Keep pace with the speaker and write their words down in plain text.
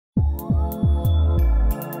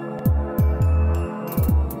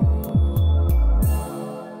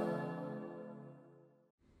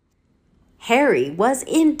Harry was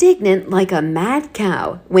indignant like a mad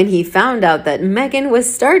cow when he found out that Meghan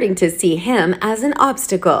was starting to see him as an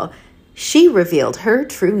obstacle. She revealed her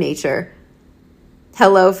true nature.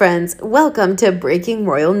 Hello friends, welcome to Breaking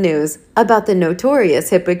Royal News about the notorious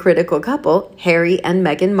hypocritical couple Harry and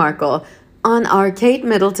Meghan Markle on our Kate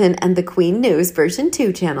Middleton and the Queen News version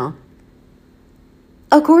 2 channel.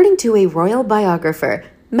 According to a royal biographer,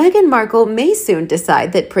 Meghan Markle may soon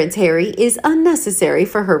decide that Prince Harry is unnecessary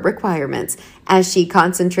for her requirements as she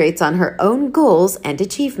concentrates on her own goals and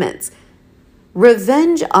achievements.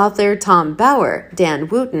 Revenge author Tom Bower, Dan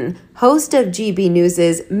Wooten, host of GB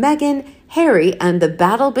News' Meghan, Harry, and the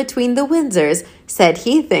Battle Between the Windsors, said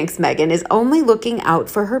he thinks Meghan is only looking out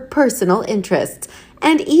for her personal interests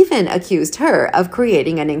and even accused her of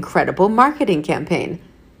creating an incredible marketing campaign.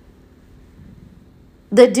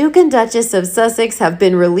 The Duke and Duchess of Sussex have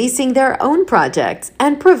been releasing their own projects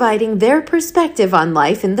and providing their perspective on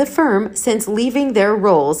life in the firm since leaving their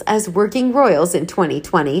roles as working royals in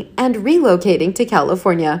 2020 and relocating to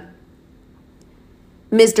California.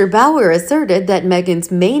 Mr. Bower asserted that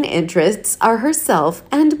Meghan's main interests are herself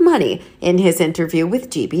and money in his interview with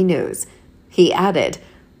GB News. He added,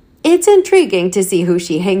 "It's intriguing to see who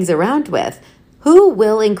she hangs around with, who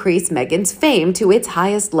will increase Meghan's fame to its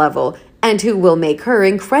highest level, and who will make her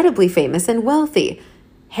incredibly famous and wealthy.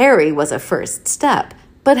 Harry was a first step,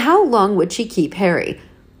 but how long would she keep Harry?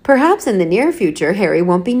 Perhaps in the near future, Harry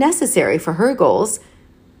won't be necessary for her goals."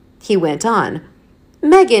 He went on,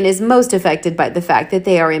 "Meghan is most affected by the fact that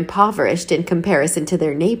they are impoverished in comparison to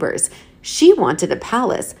their neighbors. She wanted a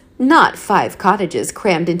palace, not 5 cottages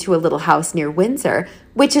crammed into a little house near Windsor,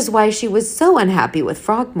 which is why she was so unhappy with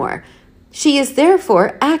Frogmore. She is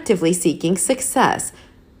therefore actively seeking success.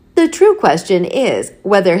 The true question is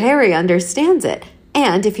whether Harry understands it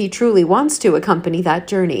and if he truly wants to accompany that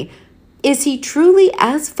journey. Is he truly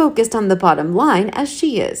as focused on the bottom line as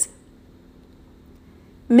she is?"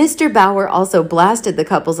 Mr. Bower also blasted the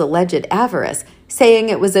couple's alleged avarice, saying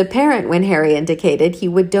it was apparent when Harry indicated he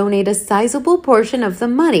would donate a sizable portion of the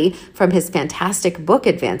money from his fantastic book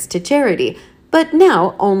advance to charity, but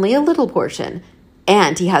now only a little portion.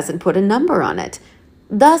 And he hasn't put a number on it.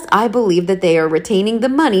 Thus, I believe that they are retaining the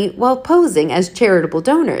money while posing as charitable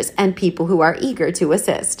donors and people who are eager to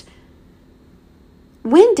assist.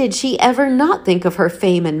 When did she ever not think of her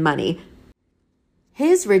fame and money?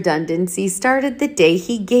 His redundancy started the day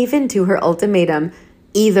he gave in to her ultimatum: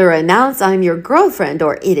 either announce I'm your girlfriend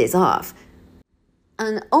or it is off.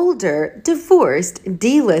 An older, divorced,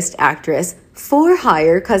 D-list actress,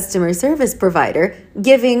 for-hire customer service provider,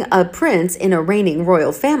 giving a prince in a reigning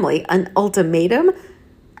royal family an ultimatum?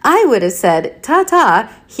 I would have said, ta-ta,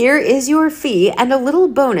 here is your fee and a little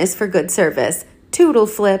bonus for good service. Toodle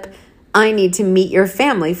flip. I need to meet your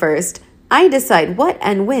family first. I decide what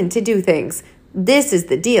and when to do things. This is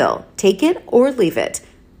the deal. Take it or leave it.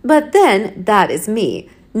 But then, that is me,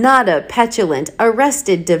 not a petulant,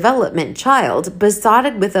 arrested development child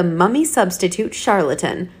besotted with a mummy substitute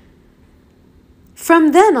charlatan.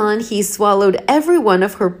 From then on, he swallowed every one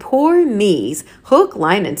of her poor me's, hook,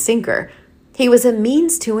 line, and sinker. He was a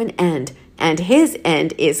means to an end, and his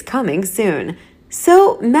end is coming soon.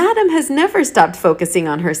 So, Madam has never stopped focusing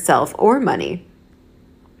on herself or money.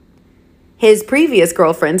 His previous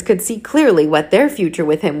girlfriends could see clearly what their future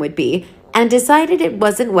with him would be, and decided it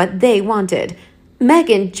wasn't what they wanted.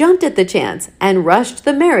 Meghan jumped at the chance and rushed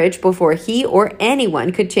the marriage before he or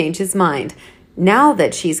anyone could change his mind. Now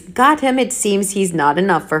that she's got him, it seems he's not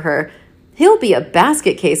enough for her. He'll be a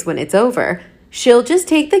basket case when it's over. She'll just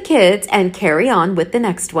take the kids and carry on with the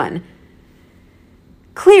next one.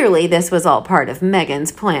 Clearly, this was all part of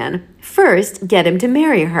Meghan's plan. First, get him to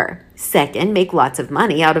marry her. Second, make lots of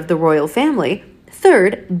money out of the royal family.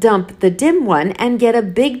 Third, dump the dim one and get a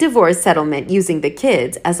big divorce settlement using the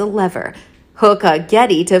kids as a lever. Hook a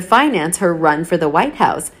Getty to finance her run for the White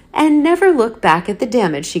House and never look back at the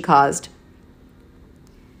damage she caused.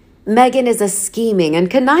 Meghan is a scheming and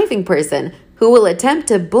conniving person who will attempt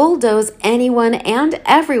to bulldoze anyone and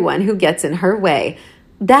everyone who gets in her way.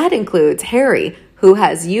 That includes Harry, who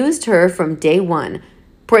has used her from day one.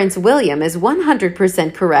 Prince William is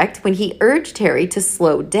 100% correct when he urged Harry to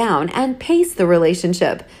slow down and pace the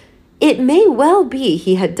relationship. It may well be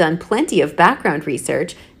he had done plenty of background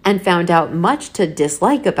research and found out much to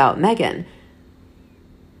dislike about Meghan.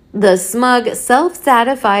 The smug,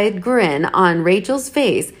 self-satisfied grin on Rachel's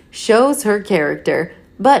face shows her character.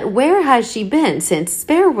 But where has she been since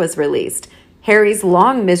Spare was released? Harry's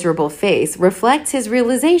long, miserable face reflects his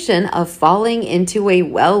realization of falling into a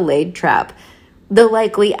well-laid trap. The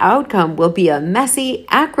likely outcome will be a messy,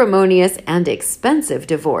 acrimonious, and expensive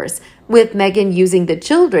divorce, with Meghan using the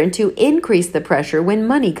children to increase the pressure when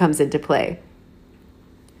money comes into play.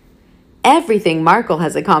 Everything Markle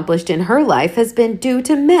has accomplished in her life has been due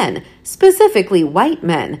to men, specifically white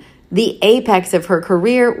men. The apex of her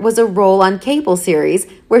career was a role on cable series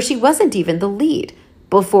where she wasn't even the lead.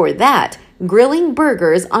 Before that, grilling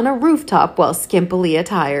burgers on a rooftop while skimpily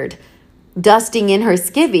attired. Dusting in her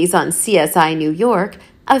skivvies on CSI New York,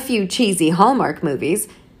 a few cheesy Hallmark movies.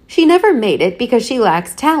 She never made it because she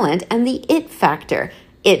lacks talent and the it factor.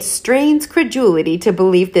 It strains credulity to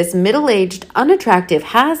believe this middle-aged, unattractive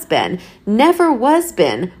has-been, never was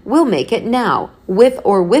been, will make it now, with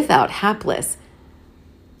or without hapless.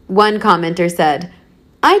 One commenter said,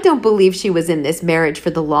 "I don't believe she was in this marriage for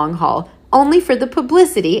the long haul, only for the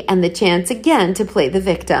publicity and the chance again to play the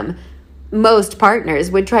victim. Most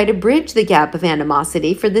partners would try to bridge the gap of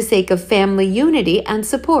animosity for the sake of family unity and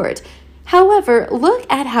support. However, look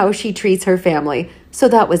at how she treats her family, so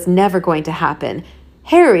that was never going to happen.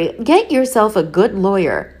 Harry, get yourself a good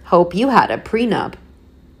lawyer. Hope you had a prenup."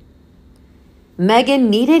 Meghan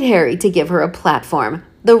needed Harry to give her a platform,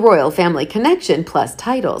 the royal family connection plus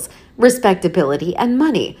titles, respectability, and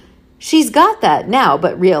money. She's got that now,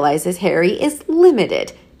 but realizes Harry is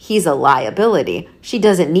limited. He's a liability. She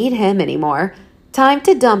doesn't need him anymore. Time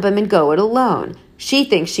to dump him and go it alone. She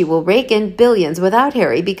thinks she will rake in billions without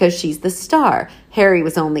Harry because she's the star. Harry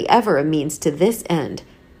was only ever a means to this end.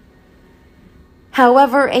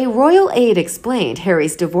 However, a royal aide explained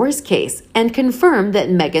Harry's divorce case and confirmed that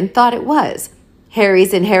Meghan thought it was.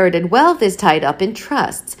 Harry's inherited wealth is tied up in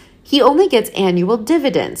trusts. He only gets annual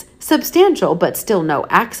dividends, substantial but still no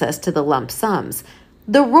access to the lump sums.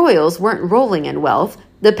 The royals weren't rolling in wealth.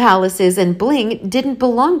 The palaces and bling didn't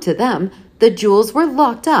belong to them. The jewels were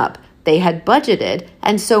locked up. They had budgeted,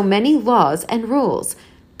 and so many laws and rules.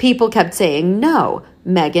 People kept saying no.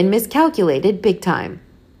 Meghan miscalculated big time.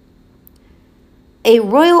 A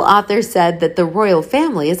royal author said that the royal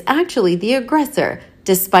family is actually the aggressor,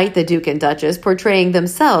 despite the Duke and Duchess portraying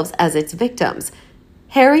themselves as its victims.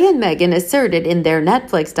 Harry and Meghan asserted in their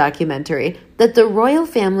Netflix documentary that the royal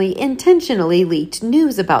family intentionally leaked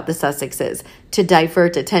news about the Sussexes to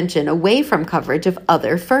divert attention away from coverage of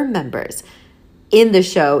other firm members. In the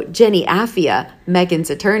show, Jenny Affia, Meghan's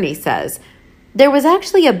attorney, says, "There was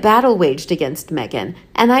actually a battle waged against Meghan,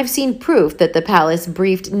 and I've seen proof that the palace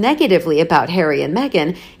briefed negatively about Harry and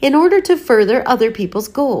Meghan in order to further other people's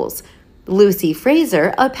goals." Lucy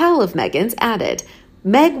Fraser, a pal of Meghan's, added,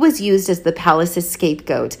 "Meg was used as the palace's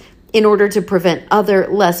scapegoat. In order to prevent other,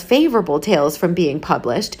 less favorable tales from being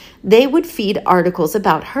published, they would feed articles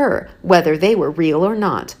about her, whether they were real or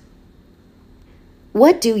not."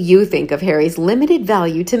 What do you think of Harry's limited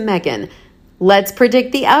value to Meghan? Let's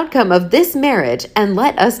predict the outcome of this marriage and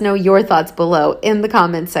let us know your thoughts below in the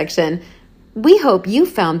comments section. We hope you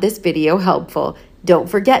found this video helpful. Don't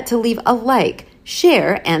forget to leave a like,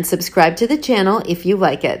 share, and subscribe to the channel if you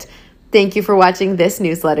like it. Thank you for watching this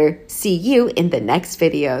newsletter. See you in the next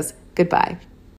videos. Goodbye.